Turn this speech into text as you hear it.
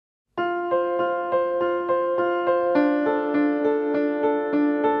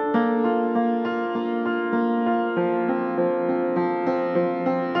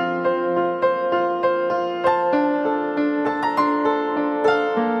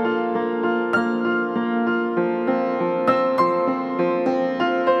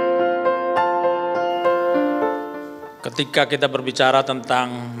Ketika kita berbicara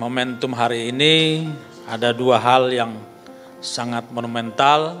tentang momentum hari ini, ada dua hal yang sangat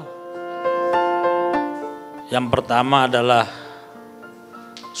monumental. Yang pertama adalah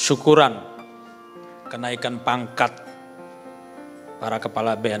syukuran kenaikan pangkat para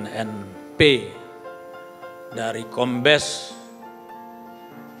kepala BNN dari Kombes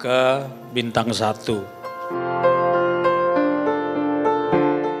ke Bintang 1.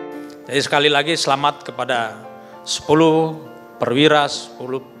 Jadi sekali lagi selamat kepada 10 perwira,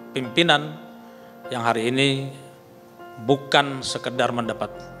 10 pimpinan yang hari ini bukan sekedar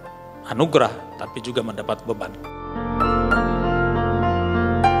mendapat anugerah, tapi juga mendapat beban.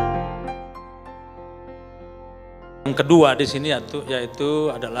 Yang kedua di sini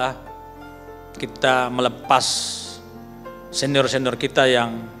yaitu adalah kita melepas senior-senior kita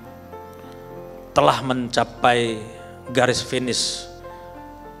yang telah mencapai garis finish.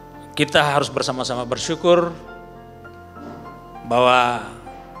 Kita harus bersama-sama bersyukur bahwa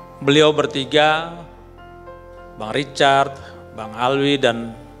beliau bertiga, Bang Richard, Bang Alwi,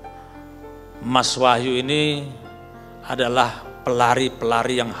 dan Mas Wahyu ini adalah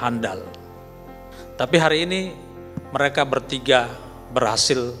pelari-pelari yang handal. Tapi hari ini mereka bertiga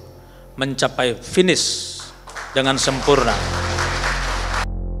berhasil mencapai finish dengan sempurna.